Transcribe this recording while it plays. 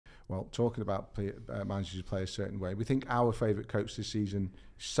Well, talking about managers who play a certain way, we think our favourite coach this season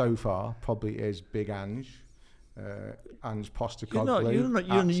so far probably is Big Ange. Ange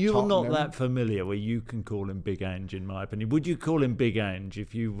Postecoglou. You're not that familiar where you can call him Big Ange, in my opinion. Would you call him Big Ange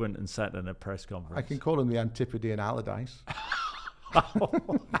if you went and sat in a press conference? I can call him the Antipodean Allardyce. I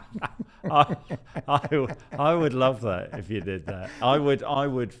would love that if you did that. I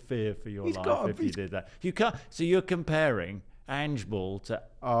would fear for your life if you did that. You can't. So you're comparing Angeball to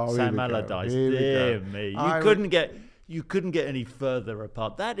Sam Allardyce. Dear me, you couldn't get any further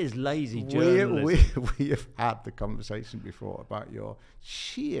apart. That is lazy journalism. We have had the conversation before about your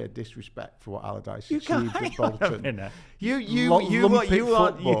sheer disrespect for what Allardyce achieved at Bolton. You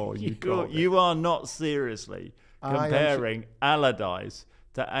are not seriously comparing Allardyce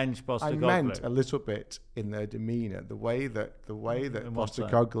to Ange Postecoglou. I meant a little bit in their demeanour, the way that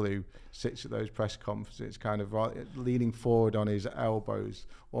Postecoglou sits at those press conferences, kind of leaning forward on his elbows,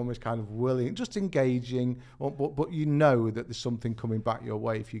 almost kind of willing, just engaging, but you know that there's something coming back your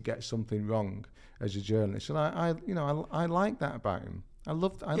way if you get something wrong as a journalist, and I like that about him. I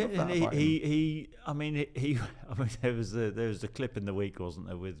love that about him. I mean, there was a clip in the week, wasn't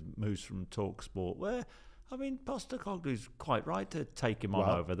there, with Moose from TalkSport, where, I mean, Postecoglou's quite right to take him on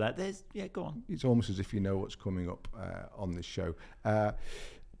over that. Go on. It's almost as if you know what's coming up on this show.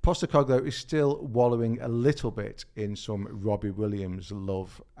 Postecoglou is still wallowing a little bit in some Robbie Williams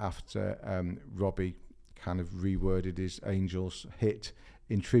love after Robbie kind of reworded his Angels hit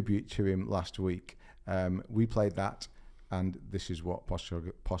in tribute to him last week. We played that, and this is what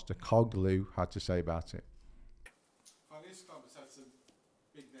Postecoglou had to say about it. This club has had some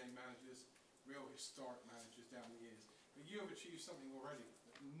big-name managers, real historic managers down the years. But you have achieved something already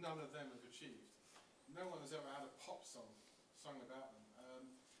that none of them have achieved. No one has ever had a pop song sung about them.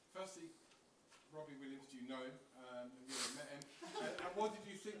 Firstly, Robbie Williams, do you know him? Have you ever met him? And what did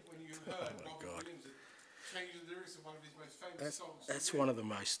you think when you heard Robbie Williams had changed the lyrics of one of his most famous songs? That's one of the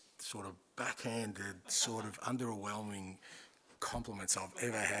most sort of backhanded, sort of underwhelming compliments I've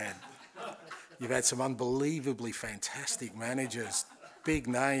ever had. You've had some unbelievably fantastic managers, big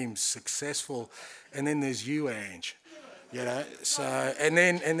names, successful, and then there's you, Ange. You know, so and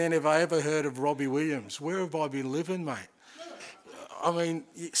then have I ever heard of Robbie Williams? Where have I been living, mate? I mean,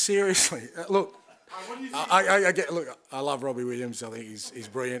 seriously. Look, I love Robbie Williams. I think he's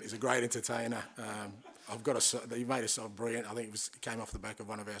brilliant. He's a great entertainer. He made a song brilliant. I think it came off the back of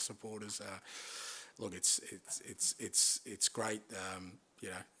one of our supporters. Look, it's great. You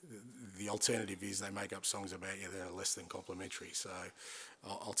know, the alternative is they make up songs about you that are less than complimentary. So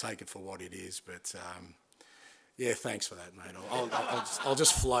I'll take it for what it is. But yeah, thanks for that, mate. I'll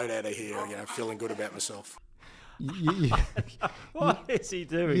just float out of here, you know, feeling good about myself. What is he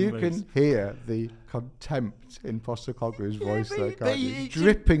doing? You can hear the contempt in Postecoglou's voice there, can't you?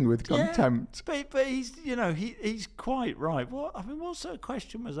 Dripping with contempt. But he's, you know, he's quite right. What sort of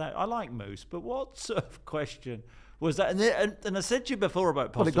question was that? I like Moose, but what sort of question was that? And I said to you before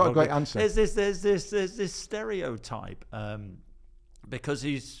about Postecoglou. Well, it got a great answer. There's this stereotype because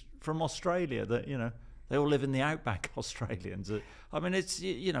he's from Australia that, you know, they all live in the outback, Australians. I mean,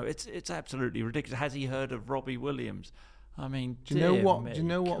 it's absolutely ridiculous. Has he heard of Robbie Williams? I mean, do you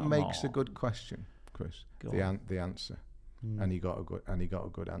know what makes a good question, Chris? The answer, and he got a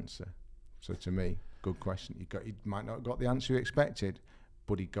good answer. So to me, good question. He might not have got the answer you expected,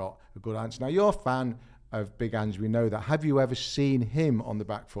 but he got a good answer. Now you're a fan of Big Ange. We know that. Have you ever seen him on the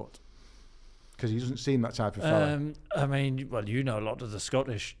back foot? Because he doesn't seem that type of fella. I mean, well, you know a lot of the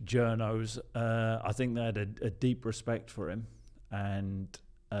Scottish journos. I think they had a deep respect for him, and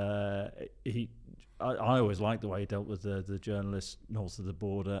I always liked the way he dealt with the journalists north of the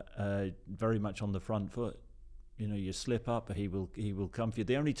border. Very much on the front foot. You know, you slip up, he will come for you.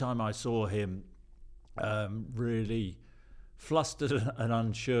 The only time I saw him really flustered and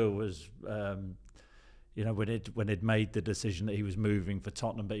unsure was. You know, when it made the decision that he was moving for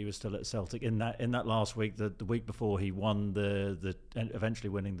Tottenham, but he was still at Celtic. In that last week, the week before he won the eventually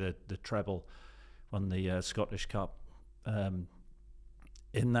winning the treble, won the Scottish Cup.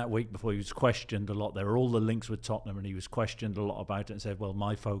 In that week before, he was questioned a lot. There were all the links with Tottenham, and he was questioned a lot about it and said, "Well,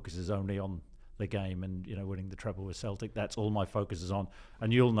 my focus is only on the game, and you know, winning the treble with Celtic. That's all my focus is on."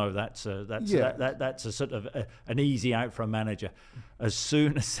 And you'll know that's a sort of an easy out for a manager. As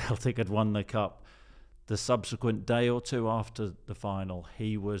soon as Celtic had won the cup. The subsequent day or two after the final,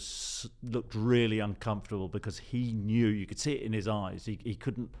 he looked really uncomfortable because he knew, you could see it in his eyes. He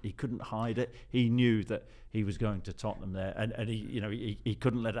couldn't hide it. He knew that he was going to Tottenham there, and he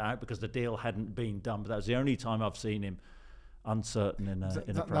couldn't let it out because the deal hadn't been done. But that was the only time I've seen him uncertain in a press That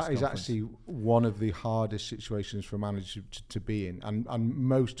is conference. actually one of the hardest situations for a manager to be in, and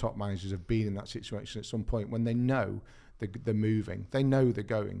most top managers have been in that situation at some point when they know they're moving, they know they're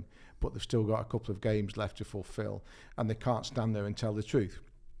going, but they've still got a couple of games left to fulfil, and they can't stand there and tell the truth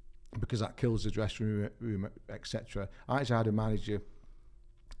because that kills the dressing room, etc. I actually had a manager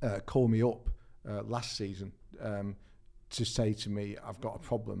call me up last season to say to me, I've got a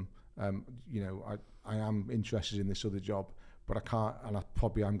problem. I am interested in this other job, but I can't, and I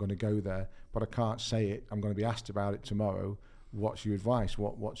probably am going to go there, but I can't say it. I'm going to be asked about it tomorrow. What's your advice?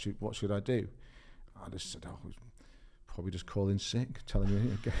 What should I do? I just said, probably just call in sick, telling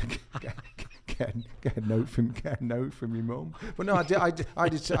you get a note from your mum. But no, I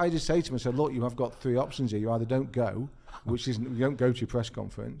did say to him, I said, look, you have got three options here. You either don't go, which isn't, you don't go to your press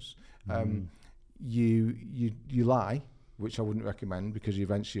conference. You lie, which I wouldn't recommend because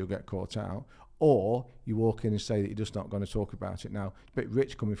eventually you'll get caught out. Or you walk in and say that you're just not going to talk about it. Now, it's a bit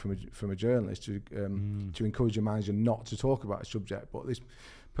rich coming from a journalist to encourage a manager not to talk about a subject, but this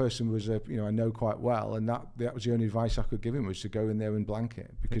person was I know quite well, and that was the only advice I could give him, was to go in there and blank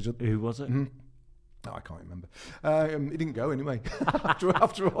it. Because who was it? I can't remember. He didn't go anyway.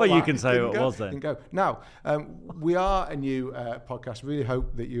 after all, well, you can say what it was then. Didn't go. Now, we are a new podcast. Really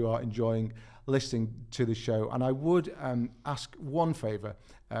hope that you are enjoying listening to the show, and I would ask one favour.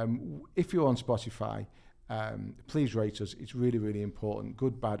 If you're on Spotify, please rate us. It's really, really important,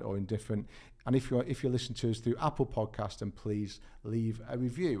 good, bad, or indifferent. And if you listen to us through Apple Podcast, then please leave a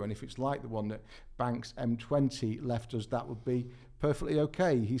review. And if it's like the one that Banks M20 left us, that would be perfectly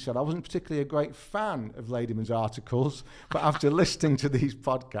okay. He said, I wasn't particularly a great fan of Ladyman's articles, but after listening to these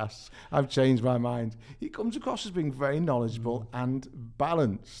podcasts, I've changed my mind. He comes across as being very knowledgeable and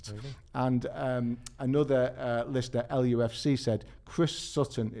balanced. Really? And another listener, LUFC, said, Chris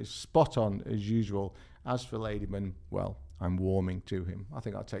Sutton is spot on as usual. As for Ladyman, well, I'm warming to him. I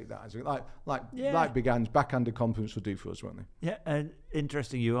think I'll take that as like Big Ange, backhanded compliments will do for us, won't they? Yeah, and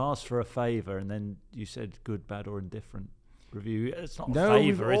interesting. You asked for a favour, and then you said good, bad, or indifferent review. It's not a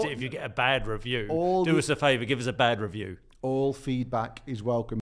favour, is it? If you get a bad review, do us a favour, give us a bad review. All feedback is welcome.